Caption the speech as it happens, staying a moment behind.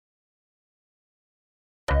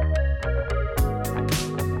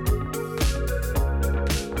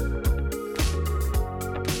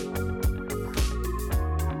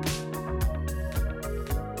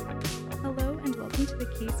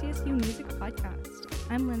podcast.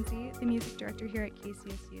 I'm Lindsay, the music director here at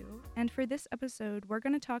KCSU, and for this episode, we're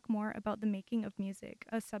going to talk more about the making of music,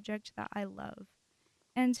 a subject that I love.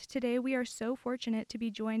 And today we are so fortunate to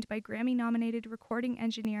be joined by Grammy-nominated recording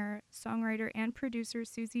engineer, songwriter, and producer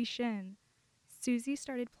Suzy Shin. Suzy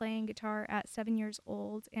started playing guitar at 7 years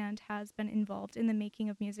old and has been involved in the making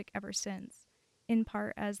of music ever since, in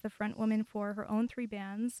part as the frontwoman for her own 3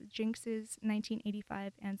 bands, Jinx's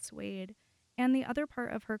 1985 and Suede, and the other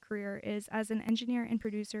part of her career is as an engineer and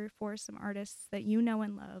producer for some artists that you know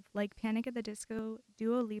and love, like Panic at the Disco,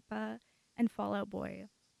 Dua Lipa, and Fall Out Boy.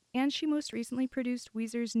 And she most recently produced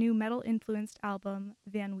Weezer's new metal-influenced album,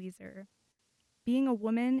 Van Weezer. Being a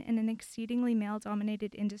woman in an exceedingly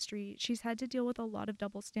male-dominated industry, she's had to deal with a lot of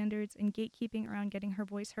double standards and gatekeeping around getting her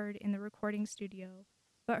voice heard in the recording studio.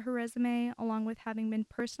 But her resume, along with having been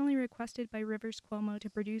personally requested by Rivers Cuomo to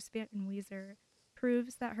produce Van Weezer,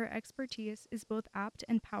 proves that her expertise is both apt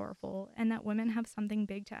and powerful, and that women have something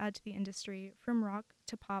big to add to the industry, from rock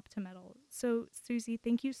to pop to metal. So, Suzy,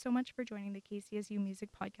 thank you so much for joining the KCSU Music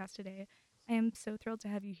Podcast today. I am so thrilled to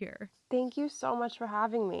have you here. Thank you so much for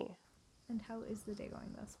having me. And how is the day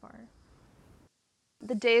going thus far?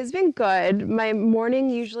 The day has been good. My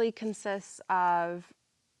morning usually consists of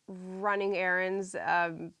running errands,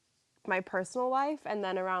 my personal life, and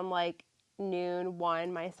then around like noon,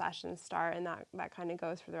 1, my sessions start, and that kind of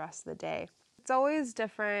goes for the rest of the day. It's always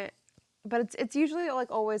different, but it's usually like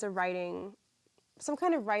always some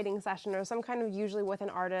kind of writing session or some kind of usually with an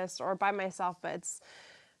artist or by myself, but it's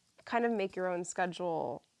kind of make your own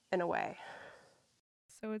schedule in a way.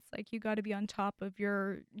 So it's like you got to be on top of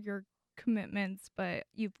your commitments, but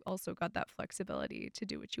you've also got that flexibility to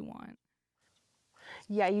do what you want.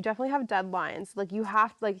 Yeah, you definitely have deadlines. Like you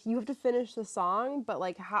have to finish the song, but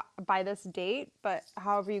like by this date. But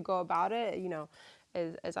however you go about it,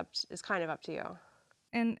 is kind of up to you.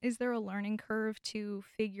 And is there a learning curve to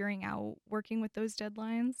figuring out working with those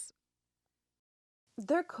deadlines?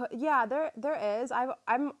 There is.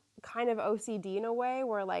 I'm kind of OCD in a way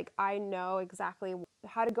where like I know exactly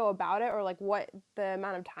how to go about it or like what the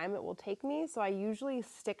amount of time it will take me. So I usually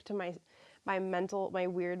stick to my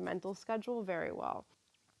weird mental schedule very well.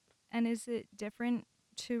 And is it different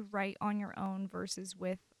to write on your own versus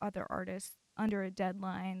with other artists under a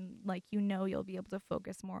deadline? Like, you'll be able to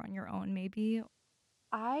focus more on your own, maybe?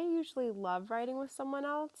 I usually love writing with someone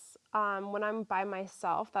else. When I'm by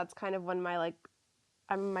myself, that's kind of when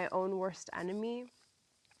I'm my own worst enemy,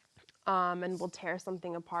 and will tear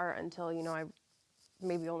something apart until I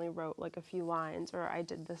maybe only wrote like a few lines or I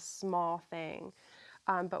did this small thing.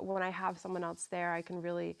 But when I have someone else there, I can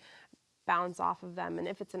really bounce off of them. And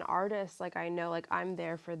if it's an artist, like I know like I'm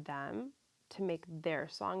there for them to make their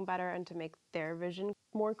song better and to make their vision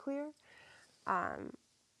more clear.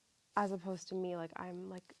 As opposed to me, like I'm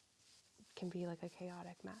like can be like a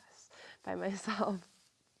chaotic mess by myself.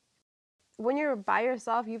 When you're by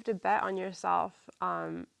yourself, you have to bet on yourself,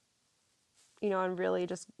 and really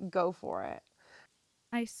just go for it.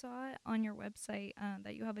 I saw on your website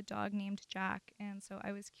that you have a dog named Jack, and so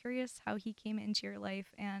I was curious how he came into your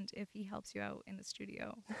life and if he helps you out in the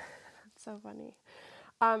studio. It's so funny.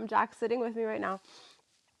 Jack's sitting with me right now.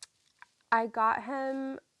 I got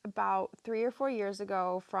him about 3 or 4 years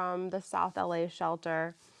ago from the South LA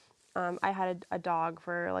shelter. I had a dog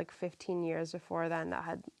for like 15 years before then that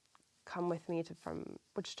had come with me from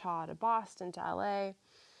Wichita to Boston to LA.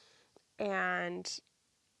 And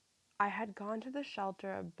I had gone to the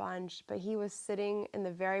shelter a bunch, but he was sitting in the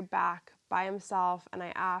very back by himself. And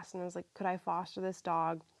I asked, and I was like, could I foster this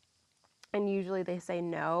dog? And usually they say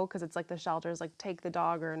no, because it's like the shelter's like, take the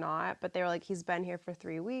dog or not. But they were like, he's been here for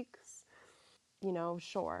 3 weeks,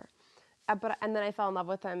 sure. And then I fell in love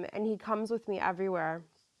with him, and he comes with me everywhere.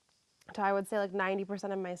 So I would say like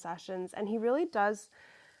 90% of my sessions. And he really does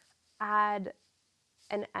add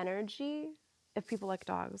an energy, if people like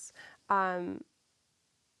dogs,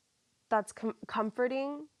 that's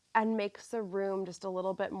comforting and makes the room just a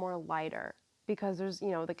little bit more lighter because there's,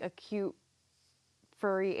 like a cute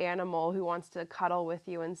furry animal who wants to cuddle with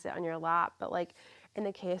you and sit on your lap. But like in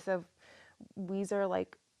the case of Weezer,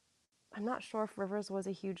 like I'm not sure if Rivers was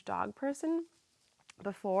a huge dog person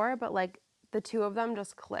before, but like the two of them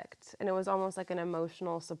just clicked, and it was almost like an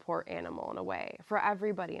emotional support animal in a way for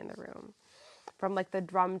everybody in the room, from like the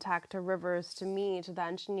drum tech to Rivers to me to the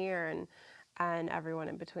engineer and everyone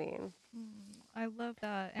in between. I love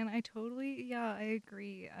that. And I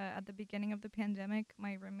agree. At the beginning of the pandemic,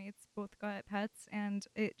 my roommates both got pets, and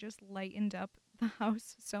it just lightened up the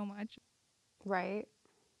house so much. Right.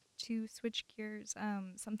 To switch gears,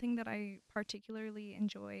 something that I particularly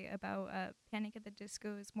enjoy about Panic at the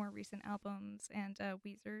Disco's more recent albums and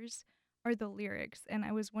Weezer's are the lyrics, and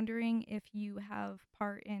I was wondering if you have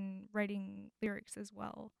part in writing lyrics as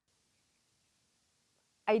well.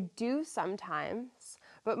 I do sometimes,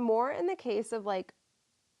 but more in the case of like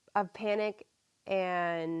of Panic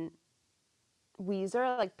and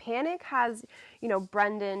Weezer. Like Panic has,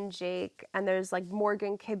 Brendan, Jake, and there's like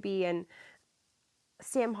Morgan Kibbe and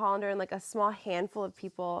Sam Hollander and like a small handful of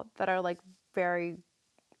people that are like very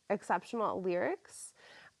exceptional at lyrics.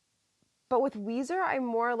 But with Weezer, I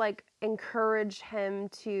more like encourage him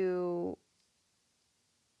to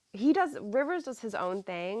Rivers does his own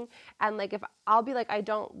thing, and like if I'll be like, I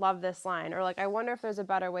don't love this line, or like I wonder if there's a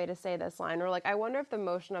better way to say this line, or like I wonder if the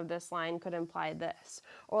motion of this line could imply this,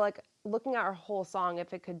 or like looking at our whole song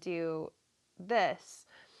if it could do this,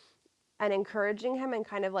 and encouraging him and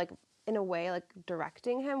kind of like in a way like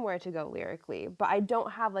directing him where to go lyrically. But I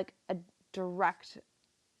don't have like a direct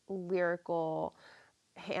lyrical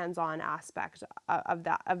hands-on aspect of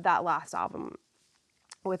that last album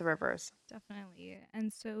with Rivers. Definitely.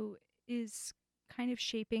 And so is kind of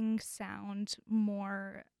shaping sound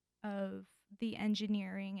more of the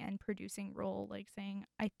engineering and producing role, like saying,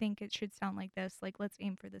 I think it should sound like this, like let's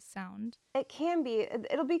aim for this sound. It can be.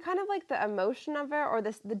 It'll be kind of like the emotion of it, or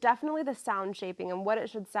definitely the sound shaping and what it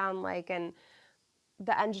should sound like, and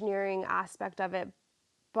the engineering aspect of it.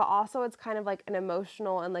 But also, it's kind of like an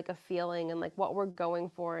emotional and like a feeling and like what we're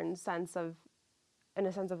going for in a sense of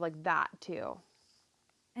like that too.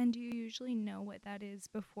 And do you usually know what that is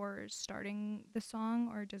before starting the song,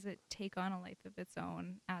 or does it take on a life of its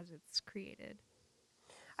own as it's created?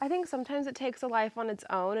 I think sometimes it takes a life on its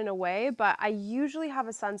own in a way, but I usually have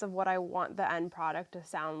a sense of what I want the end product to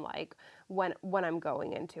sound like when I'm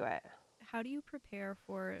going into it. How do you prepare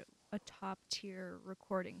for a top tier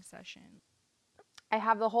recording session? I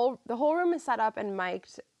have the whole room is set up and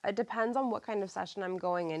mic'd. It depends on what kind of session I'm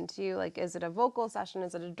going into. Like, is it a vocal session?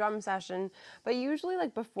 Is it a drum session? But usually,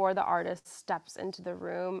 like before the artist steps into the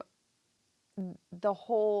room, the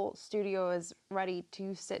whole studio is ready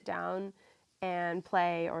to sit down and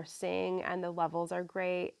play or sing, and the levels are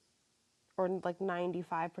great, or like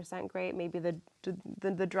 95% great. Maybe the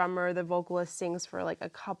drummer, the vocalist sings for like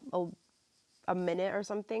a minute or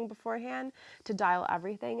something beforehand to dial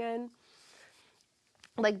everything in.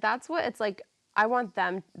 Like that's what it's like. I want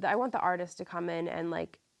the artist to come in and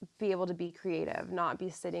like be able to be creative, not be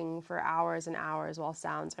sitting for hours and hours while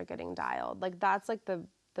sounds are getting dialed. Like that's like the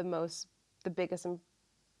biggest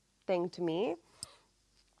thing to me.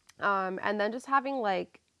 And then just having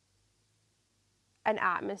like an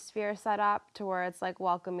atmosphere set up to where it's like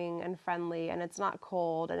welcoming and friendly, and it's not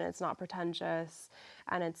cold and it's not pretentious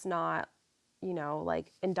and it's not,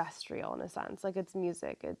 like industrial in a sense. Like it's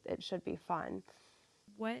music. It should be fun.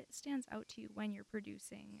 What stands out to you when you're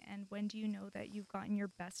producing, and when do you know that you've gotten your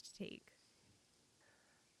best take?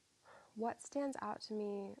 What stands out to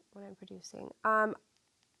me when I'm producing?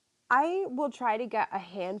 I will try to get a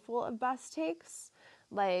handful of best takes.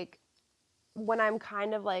 Like when I'm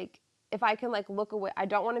kind of like, if I can like look away, I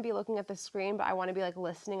don't want to be looking at the screen, but I want to be like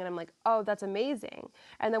listening, and I'm like, oh, that's amazing.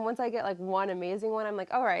 And then once I get like one amazing one, I'm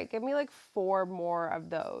like, all right, give me like four more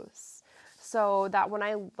of those. So that when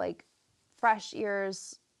I like fresh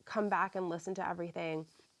ears come back and listen to everything,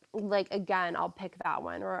 like again, I'll pick that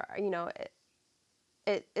one, or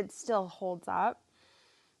it still holds up.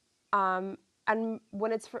 And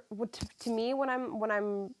when it's to me, when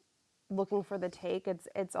I'm looking for the take,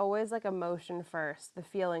 it's always like emotion first, the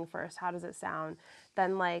feeling first. How does it sound?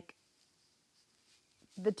 Then like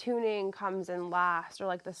the tuning comes in last, or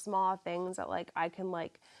like the small things that like I can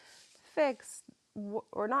like fix,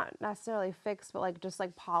 or not necessarily fix, but like just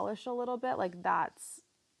like polish a little bit. Like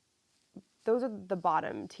those are the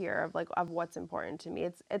bottom tier of like of what's important to me.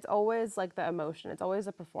 It's always like the emotion. It's always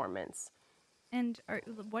a performance. And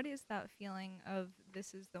what is that feeling of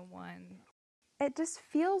this is the one? It just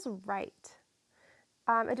feels right.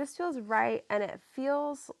 It just feels right, and it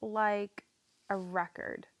feels like a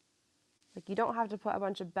record. Like you don't have to put a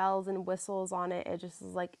bunch of bells and whistles on it. It just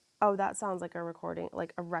is like, oh, that sounds like a recording,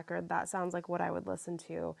 like a record. That sounds like what I would listen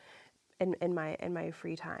to in my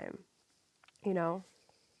free time, you know?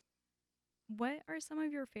 What are some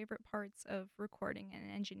of your favorite parts of recording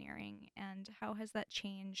and engineering, and how has that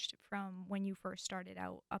changed from when you first started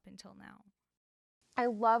out up until now? I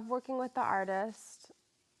love working with the artist.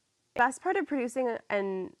 Best part of producing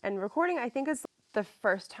and recording, I think, is the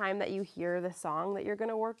first time that you hear the song that you're going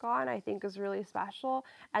to work on. I think is really special.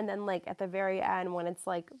 And then like at the very end when it's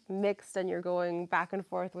like mixed and you're going back and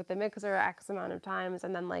forth with the mixer X amount of times,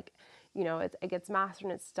 and then like, it gets mastered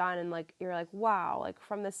and it's done, and like you're like, wow, like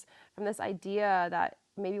from this idea that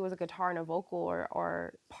maybe was a guitar and a vocal,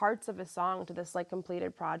 or parts of a song, to this like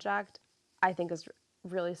completed project. I think is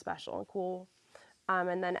really special and cool.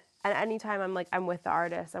 And then at any time I'm with the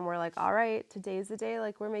artist and we're like, all right, today's the day,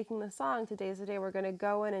 like we're making the song. Today's the day we're gonna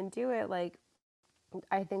go in and do it. Like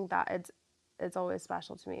I think that it's always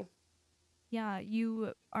special to me. Yeah,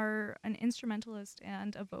 you are an instrumentalist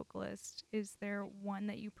and a vocalist. Is there one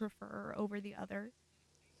that you prefer over the other?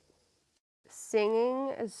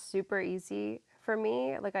 Singing is super easy for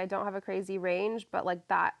me. Like I don't have a crazy range, but like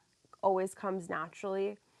that always comes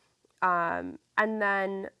naturally. And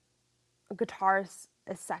then guitar's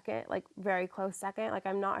a second, like very close second. Like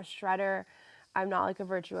I'm not a shredder, I'm not like a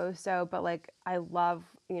virtuoso, but like I love,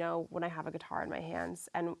 when I have a guitar in my hands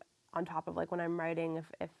and on top of like when I'm writing,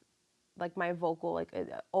 if like my vocal, like it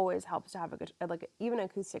always helps to have a good, like even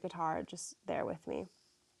acoustic guitar just there with me.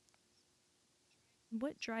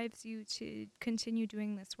 What drives you to continue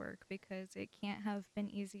doing this work? Because it can't have been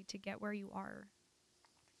easy to get where you are.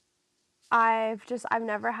 I've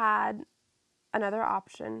never had another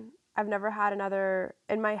option. I've never had another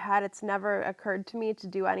in my head. It's never occurred to me to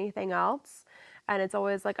do anything else. And it's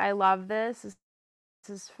always like I love this. This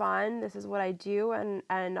is fun. This is what I do and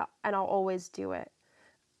I'll always do it.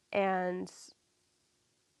 And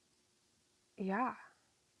yeah,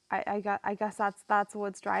 I guess that's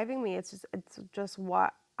what's driving me. It's just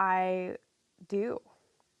what I do.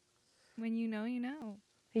 When you know, you know.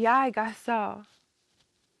 Yeah, I guess so.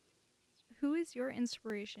 Who is your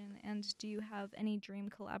inspiration, and do you have any dream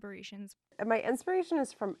collaborations? My inspiration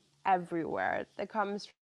is from everywhere. It comes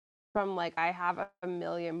from like I have a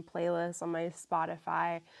million playlists on my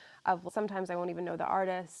Spotify of sometimes I won't even know the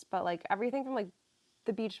artist, but like everything from like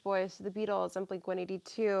the Beach Boys to the Beatles and Blink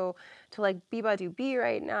 182 to like Biba Do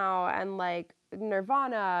right now and like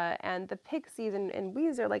Nirvana and the Pixies and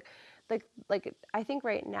Weezer like I think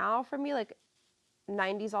right now for me like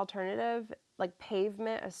 90s alternative like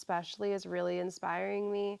Pavement especially is really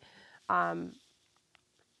inspiring me, and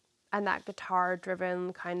that guitar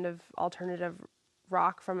driven kind of alternative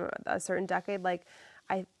rock from a certain decade, like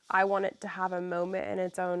I want it to have a moment in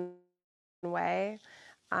its own way,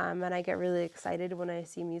 and I get really excited when I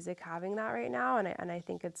see music having that right now, and I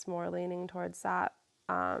think it's more leaning towards that.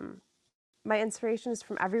 My inspiration is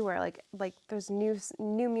from everywhere, like there's new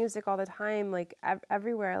music all the time, like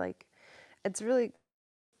everywhere, like it's really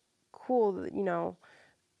cool that, you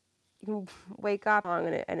can wake up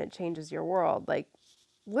and it changes your world, like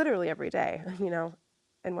literally every day,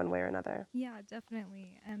 in one way or another. Yeah,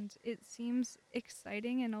 definitely. And it seems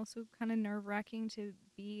exciting and also kind of nerve wracking to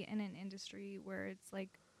be in an industry where it's like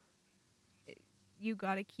you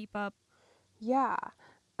got to keep up. Yeah.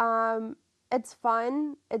 Um, it's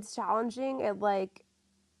fun, it's challenging, it like,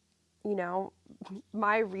 you know,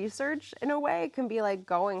 my research in a way can be like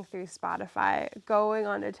going through Spotify, going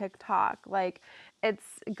onto TikTok, like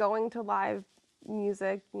it's going to live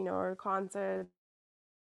music, or concerts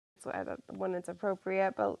when it's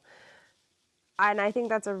appropriate, but and I think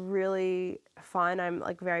that's a really fun. I'm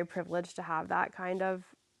like very privileged to have that kind of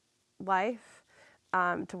life,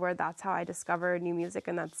 to where that's how I discover new music,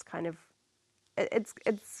 and that's kind of it's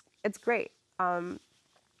great.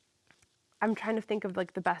 I'm trying to think of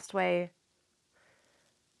like the best way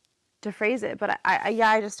to phrase it, but yeah,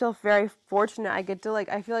 I just feel very fortunate. I get to like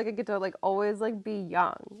I feel like I get to like always like be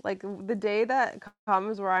young. Like the day that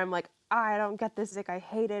comes where I'm like, I don't get this music, I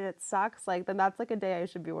hate it, it sucks. Like then that's like a day I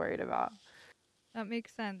should be worried about. That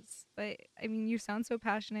makes sense. But I mean, you sound so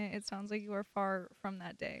passionate. It sounds like you are far from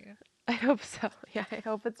that day. I hope so. Yeah, I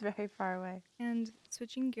hope it's very far away. And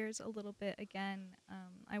switching gears a little bit again,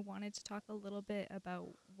 I wanted to talk a little bit about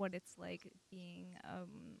what it's like being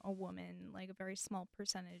a woman, like a very small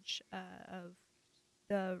percentage of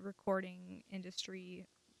the recording industry.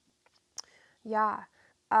 Yeah.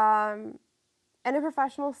 Um, in a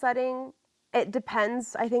professional setting, it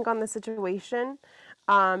depends, I think, on the situation,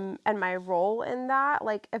 and my role in that.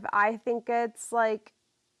 Like, if I think it's like,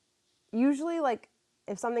 usually, like,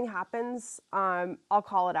 if something happens, I'll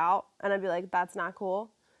call it out and I'd be like, that's not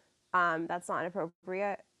cool. That's not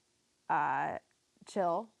appropriate. Uh,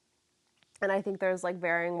 chill. And I think there's like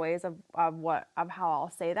varying ways of how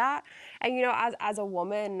I'll say that. And as a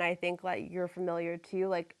woman, and I think like you're familiar too,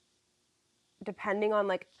 like depending on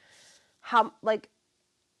like how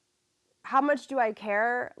much do I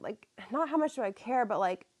care? Like, not how much do I care, but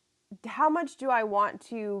like, how much do I want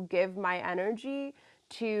to give my energy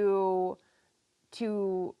to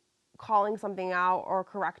to calling something out or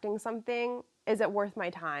correcting something? Is it worth my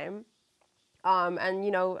time? And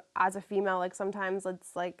as a female, like sometimes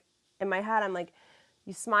it's like in my head, I'm like,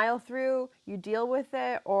 you smile through, you deal with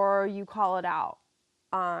it, or you call it out.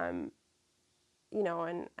 And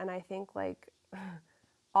I think like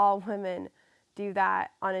all women do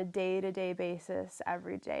that on a day-to-day basis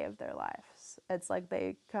every day of their lives. It's like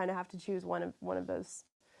they kind of have to choose one of those,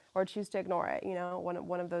 or choose to ignore it, you know,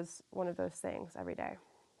 one of those things every day.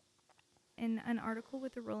 In an article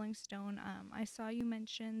with the Rolling Stone, I saw you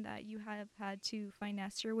mention that you have had to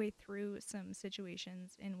finesse your way through some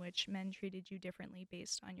situations in which men treated you differently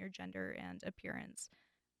based on your gender and appearance.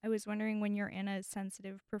 I was wondering, when you're in a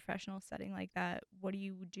sensitive professional setting like that, what do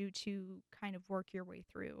you do to kind of work your way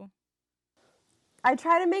through? I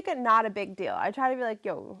try to make it not a big deal. I try to be like,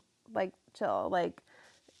 yo, like chill, like,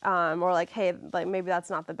 or like, hey, like maybe that's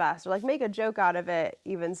not the best, or like make a joke out of it,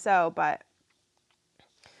 even so. But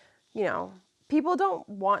you know, people don't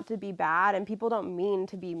want to be bad, and people don't mean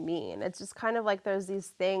to be mean. It's just kind of like there's these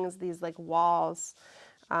things, these like walls,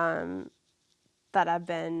 um, that have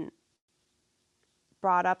been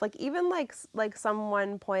brought up. Like even like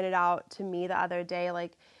someone pointed out to me the other day,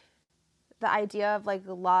 like the idea of like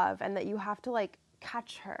love, and that you have to like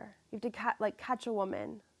catch her. You have to like catch a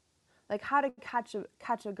woman, like how to catch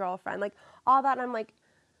a girlfriend, like all that. And I'm like,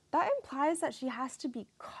 that implies that she has to be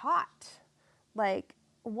caught. Like,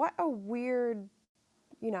 what a weird,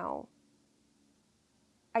 you know,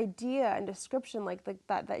 idea and description, like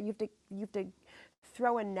that you have to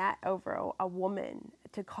throw a net over a woman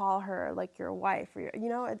to call her like your wife, or your, you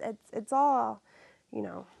know, it's all, you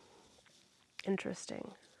know,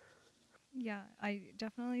 interesting. Yeah, I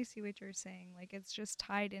definitely see what you're saying. Like, it's just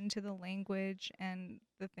tied into the language and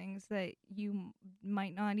the things that you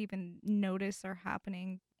might not even notice are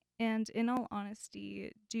happening. And in all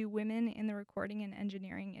honesty, do women in the recording and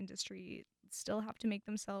engineering industry still have to make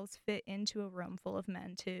themselves fit into a room full of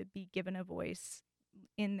men to be given a voice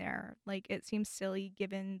in there? Like, it seems silly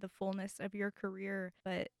given the fullness of your career,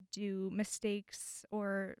 but do mistakes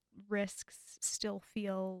or risks still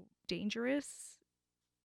feel dangerous?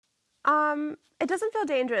 It doesn't feel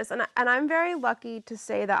dangerous, and I'm very lucky to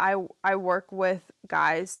say that I work with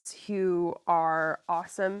guys who are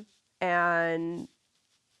awesome and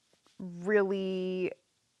really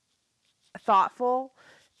thoughtful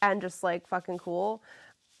and just like fucking cool.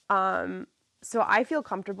 Um, so I feel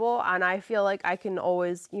comfortable, and I feel like I can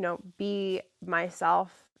always, you know, be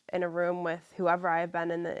myself in a room with whoever I've been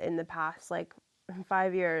in the past like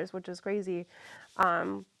 5 years, which is crazy.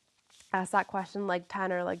 Um, Asked that question like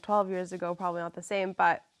 10 or like 12 years ago, probably not the same,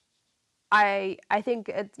 but I think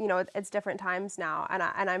it's, you know, it's different times now, and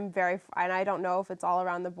I'm very, and I don't know if it's all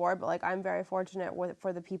around the board, but like I'm very fortunate with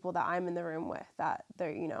for the people that I'm in the room with, that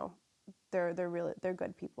they're, you know, they're really, they're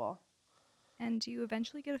good people. And do you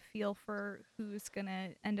eventually get a feel for who's gonna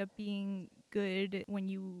end up being good when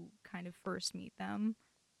you kind of first meet them?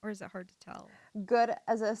 Or is it hard to tell? Good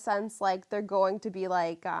as a sense like they're going to be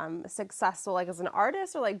like successful like as an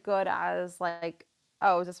artist, or like good as like,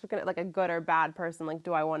 oh, is this gonna like a good or bad person, like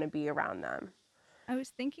do I want to be around them? I was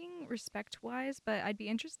thinking respect wise, but I'd be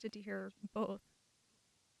interested to hear both.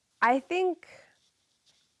 I think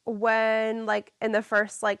when like in the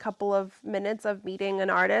first like couple of minutes of meeting an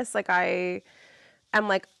artist, like I am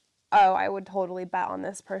like, oh, I would totally bet on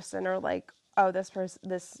this person, or like, oh, this person,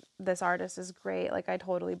 this artist is great, like I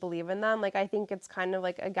totally believe in them. Like I think it's kind of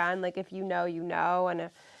like, again, like if you know, you know, and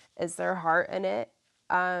is there heart in it?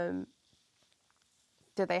 um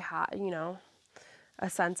do they have, you know, a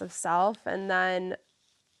sense of self? And then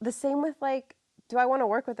the same with like, do I want to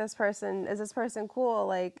work with this person? Is this person cool?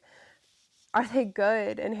 Like, are they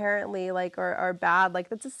good inherently, like, or bad? Like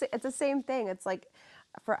it's the same thing. It's like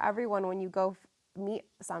for everyone, when you go meet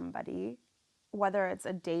somebody, whether it's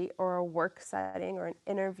a date or a work setting or an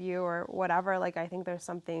interview or whatever, like I think there's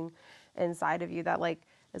something inside of you that like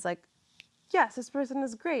is like, yes, this person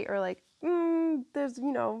is great, or like, there's,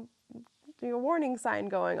 you know, a warning sign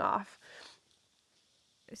going off.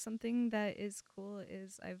 Something that is cool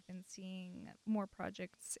is I've been seeing more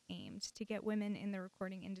projects aimed to get women in the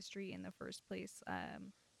recording industry in the first place.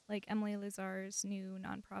 Like Emily Lazar's new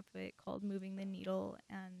nonprofit called Moving the Needle.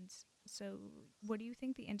 And so, what do you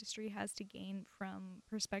think the industry has to gain from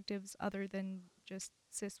perspectives other than just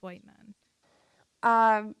cis white men?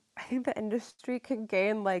 I think the industry could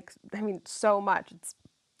gain like, I mean, so much. It's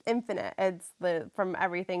infinite. It's the from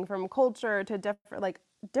everything from culture to different, like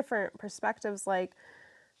different perspectives. Like,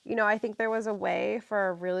 you know, I think there was a way for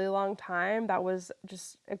a really long time that was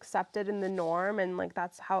just accepted in the norm, and like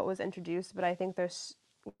that's how it was introduced. But I think there's,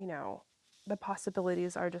 you know, the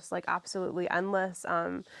possibilities are just like absolutely endless.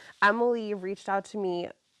 Emily reached out to me,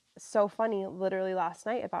 so funny, literally last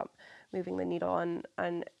night, about moving the needle,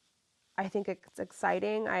 and I think it's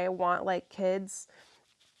exciting. I want like kids,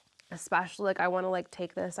 especially, like I want to like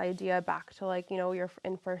take this idea back to like, you know, you're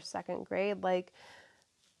in first, second grade, like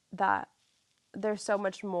that there's so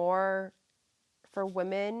much more for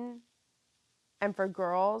women and for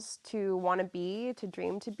girls to want to be, to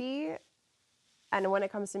dream to be. And when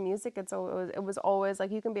it comes to music, it was always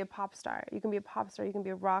like, you can be a pop star, you can be a pop star, you can be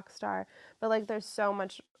a rock star, but like there's so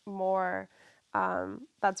much more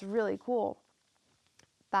that's really cool,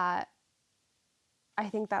 that I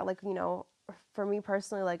think that, like, you know, for me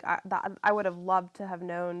personally, like I would have loved to have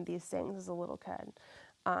known these things as a little kid.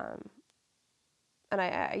 um, and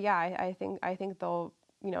I think they'll,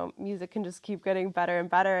 you know, music can just keep getting better and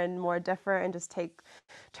better and more different and just take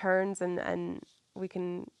turns, and we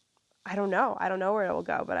can, I don't know where it will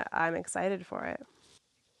go, but I'm excited for it.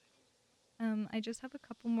 I just have a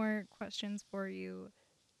couple more questions for you.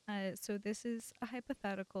 So this is a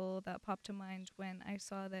hypothetical that popped to mind when I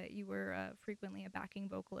saw that you were frequently a backing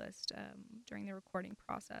vocalist during the recording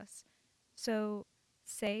process. So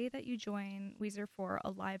say that you join Weezer for a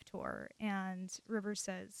live tour and Rivers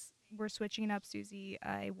says, "We're switching it up, Susie.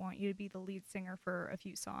 I want you to be the lead singer for a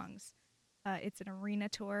few songs." It's an arena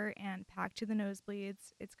tour and packed to the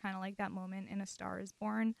nosebleeds. It's kind of like that moment in A Star Is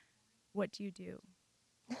Born. What do you do?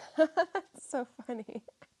 That's so funny.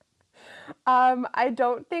 I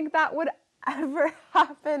don't think that would ever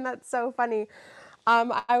happen. That's so funny.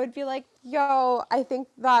 I would be like, yo, I think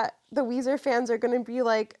that the Weezer fans are going to be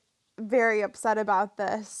like very upset about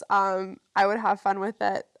this. I would have fun with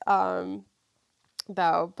it.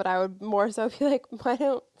 Though, but I would more so be like, why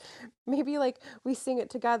don't maybe like we sing it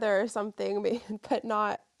together or something, but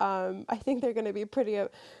not. I think they're gonna be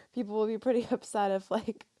people will be pretty upset if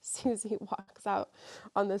like Susie walks out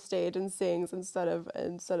on the stage and sings instead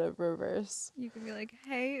of Rivers. You can be like,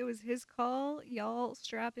 "Hey, it was his call. Y'all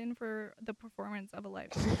strap in for the performance of a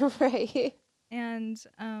lifetime." Right. And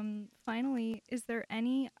finally, is there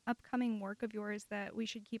any upcoming work of yours that we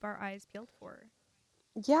should keep our eyes peeled for?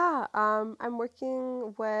 Yeah, I'm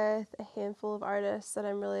working with a handful of artists that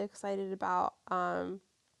I'm really excited about.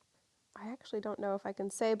 I actually don't know if I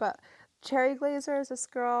can say, but Cherry Glazer is this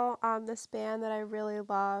girl, this band that I really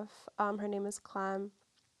love. Her name is Clem.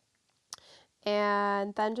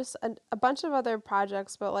 And then just a bunch of other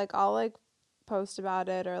projects, but like I'll like post about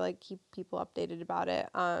it or like keep people updated about it.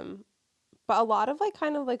 But a lot of like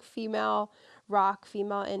kind of like female rock,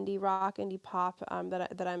 rock, indie pop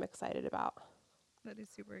that I'm excited about. That is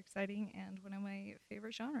super exciting and one of my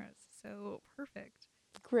favorite genres. So perfect.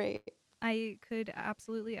 Great. I could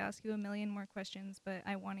absolutely ask you a million more questions, but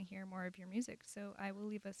I want to hear more of your music. So I will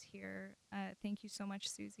leave us here. Thank you so much,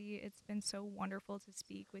 Susie. It's been so wonderful to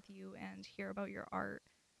speak with you and hear about your art.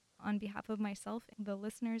 On behalf of myself and the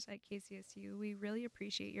listeners at KCSU, we really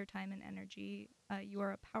appreciate your time and energy. You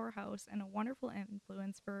are a powerhouse and a wonderful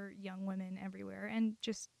influence for young women everywhere and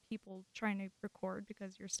just people trying to record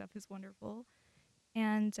because your stuff is wonderful.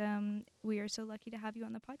 And we are so lucky to have you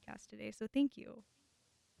on the podcast today. So thank you.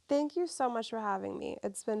 Thank you so much for having me.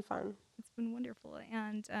 It's been fun. It's been wonderful.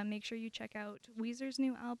 And make sure you check out Weezer's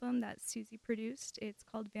new album that Susie produced. It's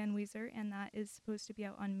called Van Weezer, and that is supposed to be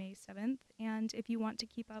out on May 7th. And if you want to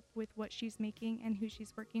keep up with what she's making and who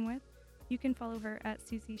she's working with, you can follow her at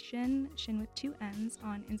Susie Shin, Shin with 2 N's,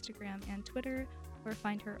 on Instagram and Twitter, or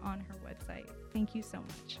find her on her website. Thank you so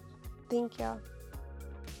much. Thank you.